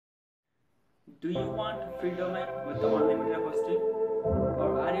Do you want a free domain with the unlimited hosting?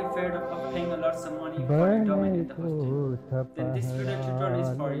 Or are you afraid of paying a lot of money for your domain in the hosting? Then this video tutorial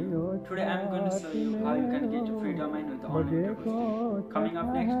is for you. Today I am going to show you how you can get a free domain with the unlimited hosting. Coming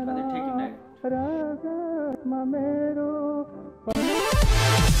up next, Brother Take It Night.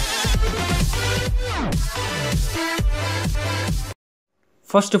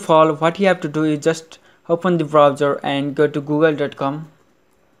 First of all, what you have to do is just open the browser and go to google.com.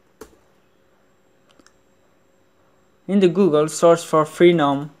 In the Google, search for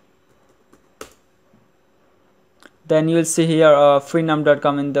freenom. Then you will see here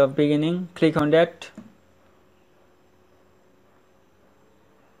freenom.com in the beginning. Click on that.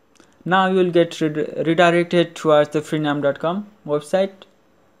 Now you will get redirected towards the freenom.com website.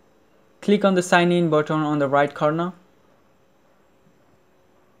 Click on the sign in button on the right corner.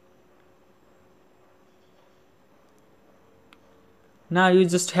 Now you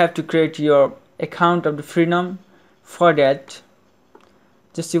just have to create your account of the freenom. For that,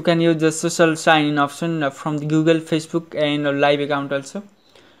 just you can use the social sign-in option from the Google, Facebook, and a live account also.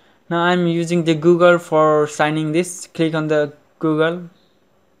 Now I'm using the Google for signing this. Click on the Google.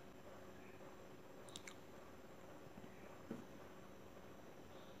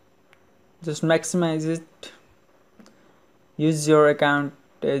 Just maximize it. Use your account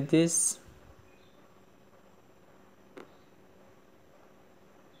as this.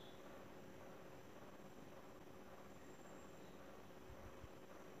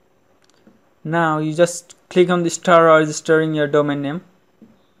 Now you just click on the star registering your domain name.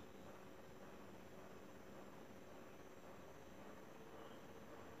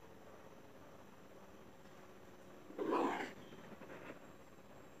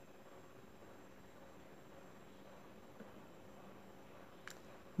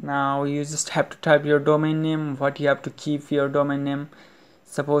 Now you just have to type your domain name, what you have to keep your domain name.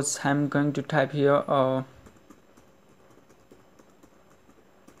 Suppose I'm going to type here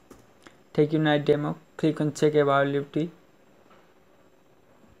Take Unite demo. Click on check availability.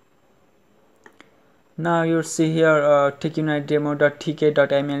 Now you'll see here Take Unite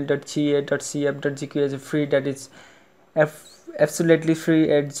demo.tk.ml.ca.cf.gq as a free, that is absolutely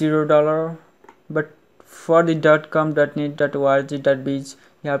free at $0. But for the .com, .net, .org, .biz,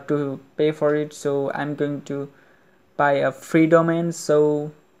 you have to pay for it. So I'm going to buy a free domain.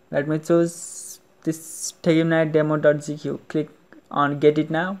 So let me choose this Take Unite demo.gq. Click on get it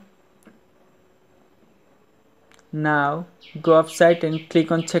now. Now go upside and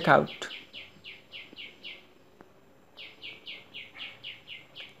click on checkout.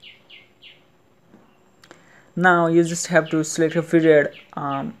 Now you just have to select a period.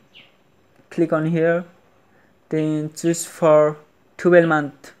 Click on here, then choose for 12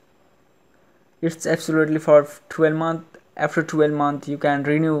 months. It's absolutely for 12 months. After 12 months you can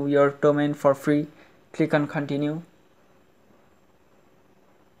renew your domain for free. Click on continue.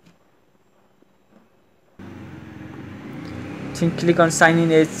 Then click on sign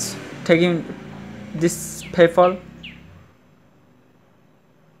in as taking this PayPal.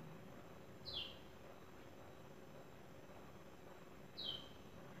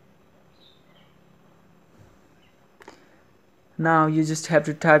 Now you just have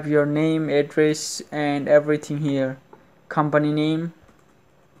to type your name, address, and everything here. Company name,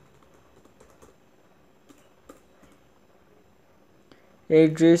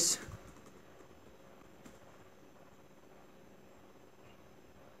 address,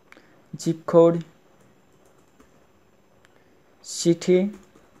 zip code, city,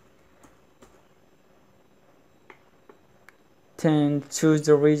 then choose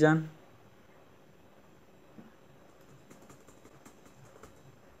the region.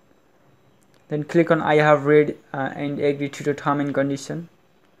 Then click on I have read and agree to the term and condition.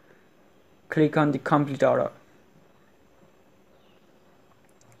 Click on the complete order.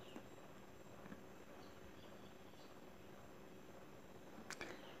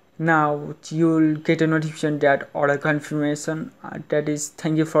 Now you will get a notification that order confirmation, that is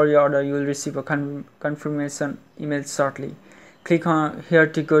thank you for your order, you will receive a confirmation email shortly. Click on here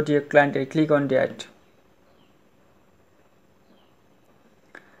to go to your client and click on that.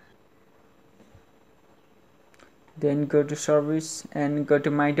 Then go to service and go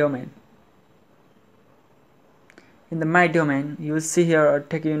to my domain. In the my domain you will see here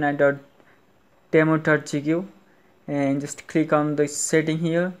takeunite.demo.gq and just click on the setting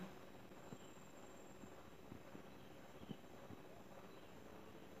here.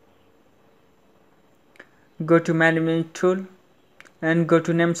 Go to management tool and go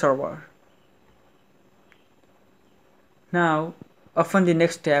to name server. Now open the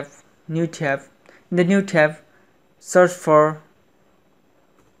next tab, new tab. In the new tab, search for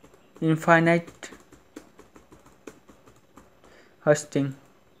infinite hosting.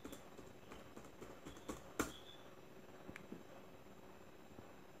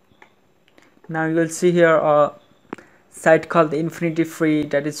 Now you will see here a site called the Infinity Free,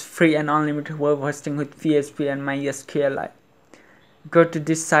 that is free and unlimited web hosting with PHP and MySQL. Go to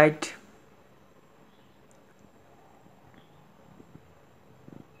this site.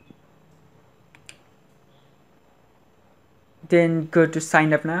 Then go to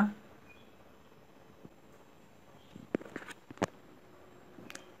sign up now.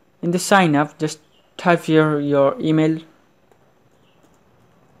 In the sign up, just type here your email,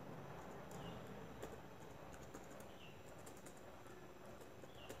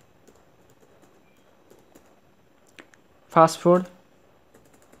 password,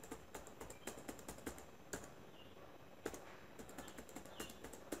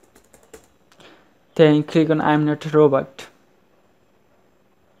 then click on I'm not a robot,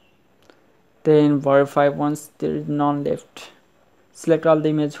 then verify once there is none left. Select all the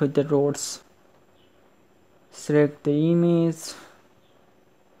images with the rows, select the image,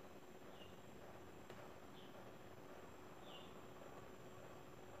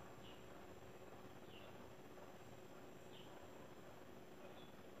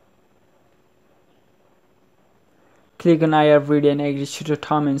 click on I have read and agree to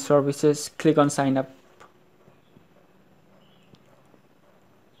terms and services, click on sign up.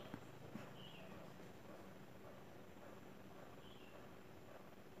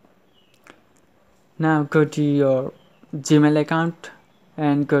 Now go to your Gmail account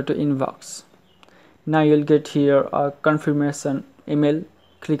and go to inbox. Now you'll get here a confirmation email,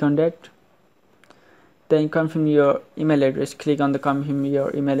 click on that. Then confirm your email address, click on the confirm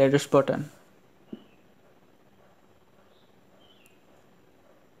your email address button.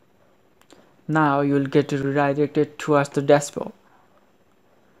 Now you will get redirected towards the dashboard.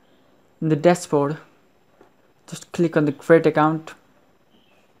 In the dashboard, just click on the create account.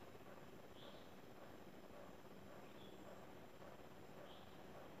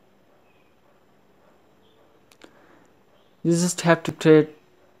 You just have to create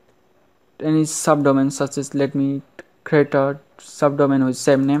any subdomain, such as let me create a subdomain with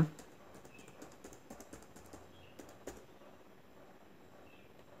same name.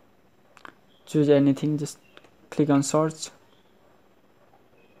 Choose anything, just click on search.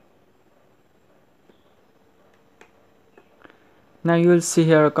 Now you will see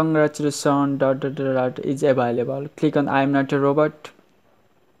here congratulations ... is available. Click on I am not a robot.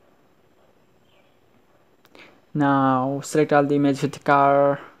 Now select all the image with the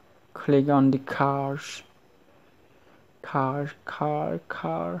car, click on the cars,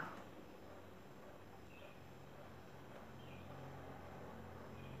 car.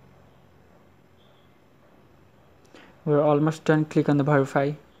 We're almost done. Click on the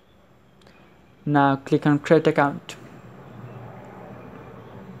verify. Now click on create account.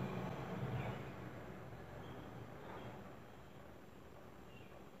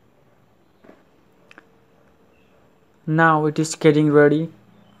 Now it is getting ready.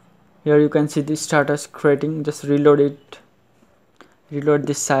 Here you can see the status creating. Just reload it, reload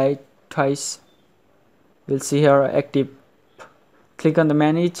this site twice. You'll see here active. Click on the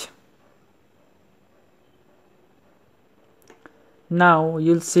manage. Now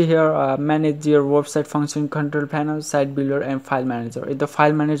you'll see here manage your website function, control panel, site builder, and file manager. In the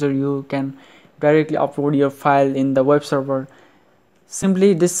file manager you can directly upload your file in the web server.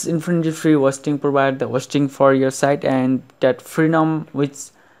 Simply this Infinity Free hosting provides the hosting for your site, and that freedom which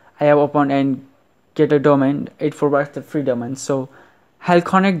I have opened and get a domain, it provides the free domain. So I'll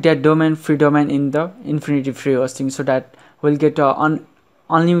connect that domain, free domain, in the Infinity Free hosting, so that we'll get a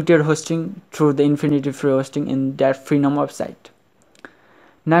unlimited hosting through the Infinity Free hosting in that freedom website.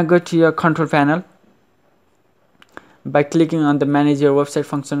 Now go to your control panel by clicking on the manage your website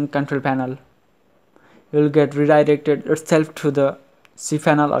function control panel. You'll get redirected yourself to the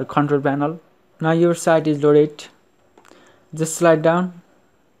cPanel or control panel. Now your site is loaded. Just slide down.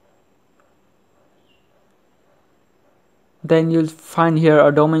 Then you'll find here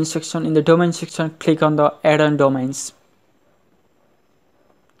a domain section. In the domain section, click on the add-on domains.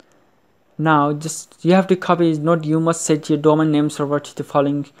 Now just you have to copy. Note you must set your domain name server to the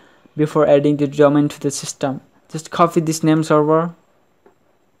following before adding the domain to the system. Just copy this name server,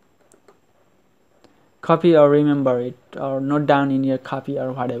 copy or remember it, or note down in your copy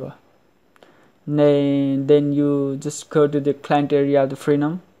or whatever. Then you just go to the client area of the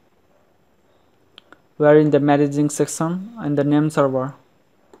freedom. We are in the managing section and the name server.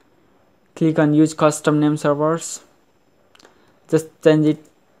 Click on use custom name servers. Just change it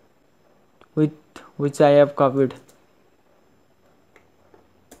with which I have copied.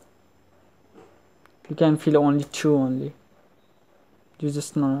 You can fill only 2 only. You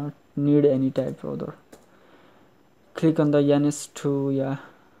just not need any type other. Click on the ns2. Yeah,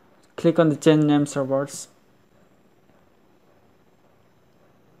 click on the change name servers.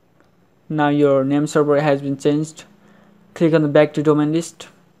 Now your name server has been changed. Click on the back to domain list.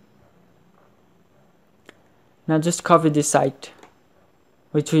 Now just copy this site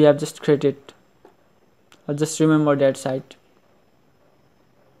which we have just created, or just remember that site.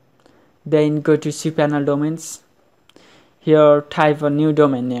 Then go to cPanel domains. Here type a new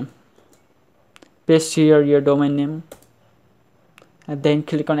domain name, paste here your domain name, and then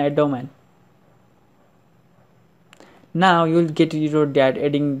click on add domain. Now you will get error that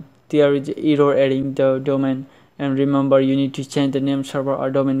there is error adding the domain, and remember you need to change the name server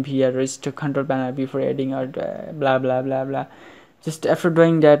or domain via register control panel before adding or blah blah blah blah. Just after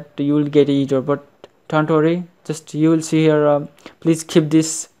doing that you will get error, but don't worry, just you will see here, please keep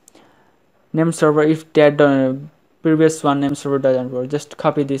this name server if that previous one name server doesn't work. Just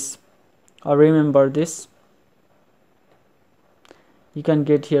copy this or remember this. You can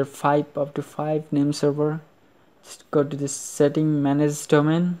get here up to 5 name server. Just go to this setting, manage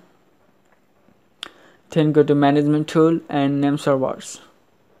domain, then go to management tool and name servers.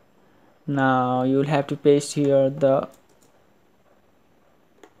 Now you will have to paste here the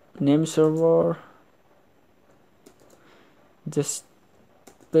name server. Just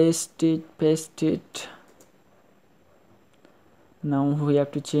paste it. Now we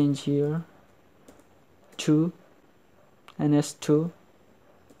have to change here to ns2,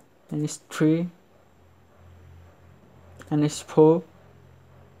 ns3, ns4,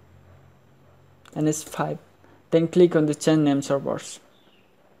 ns5. Then click on the change name servers.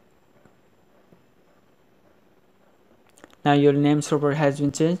 Now your name server has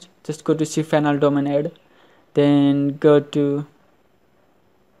been changed. Just go to cPanel domain add, then go to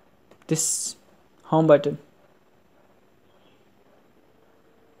this home button,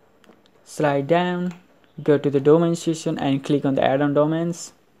 slide down, go to the domain section and click on the add-on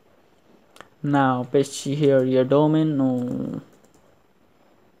domains. Now paste here your domain,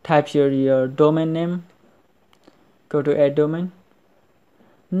 type here your domain name, go to add domain.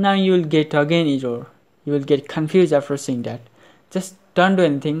 Now you will get again error. You will get confused after seeing that. Just don't do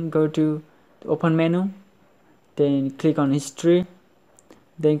anything. Go to the open menu, then click on history,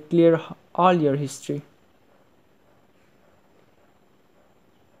 then clear all your history.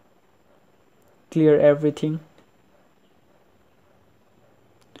 Clear everything.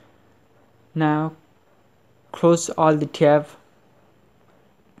 Now close all the tab.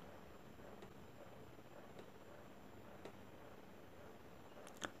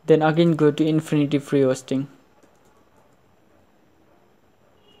 Then again go to Infinity Free Hosting.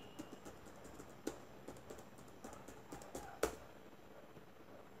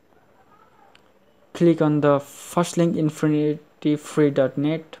 Click on the first link,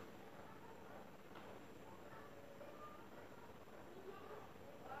 infinityfree.net.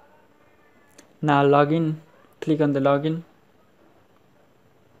 Now login. Click on the login.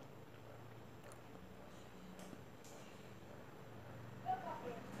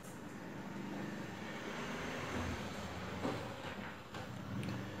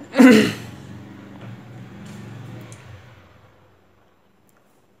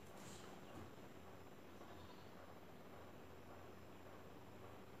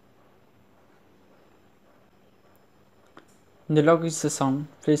 In the login session,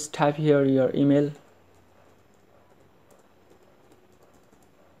 please type here your email,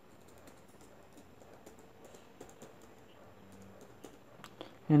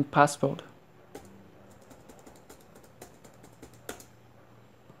 and password.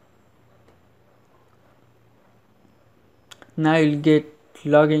 Now you'll get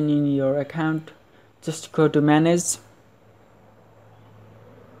login in your account. Just go to manage,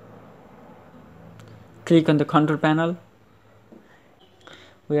 click on the control panel.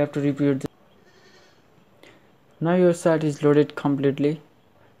 We have to repeat this. Now your site is loaded completely.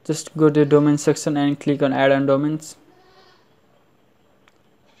 Just go to the domain section and click on add-on domains.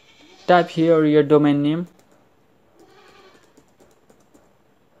 Type here your domain name.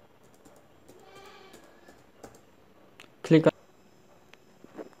 Click on.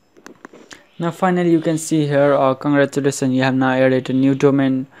 Now finally you can see here, congratulations, you have now added a new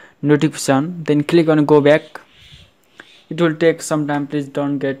domain notification. Then click on go back. It will take some time, please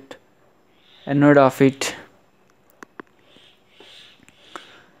don't get annoyed of it.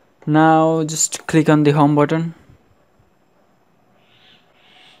 Now just click on the home button.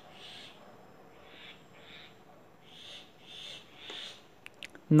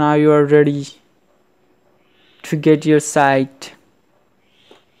 Now you are ready to get your site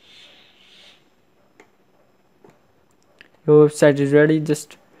your website is ready.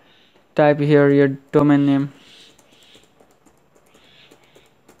 Just type here your domain name.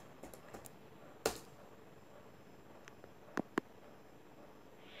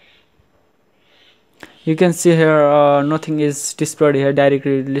 You can see here nothing is displayed here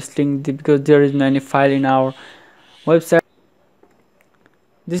directly listing because there is no any file in our website.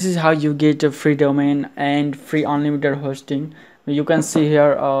 This is how you get a free domain and free unlimited hosting. You can see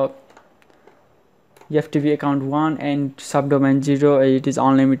here FTP account 1 and subdomain 0. It is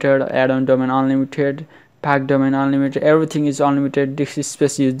unlimited, add-on domain unlimited, pack domain unlimited, everything is unlimited. Disk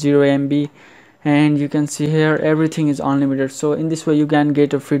space is 0 MB, and you can see here everything is unlimited. So in this way you can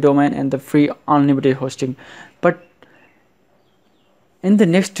get a free domain and the free unlimited hosting. But in the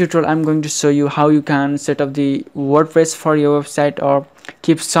next tutorial I'm going to show you how you can set up the WordPress for your website, or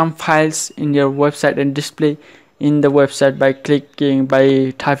keep some files in your website and display in the website by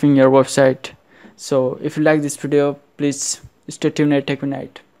typing your website. So if you like this video, please stay tuned at Tech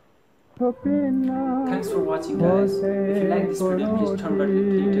Night. Thanks for watching, guys. If you like this video, please don't forget to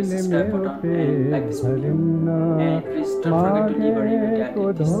click the subscribe button and like this video. And please don't forget to leave a review that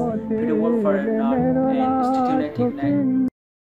if this video worked for or not. And stay tuned at Tech Night.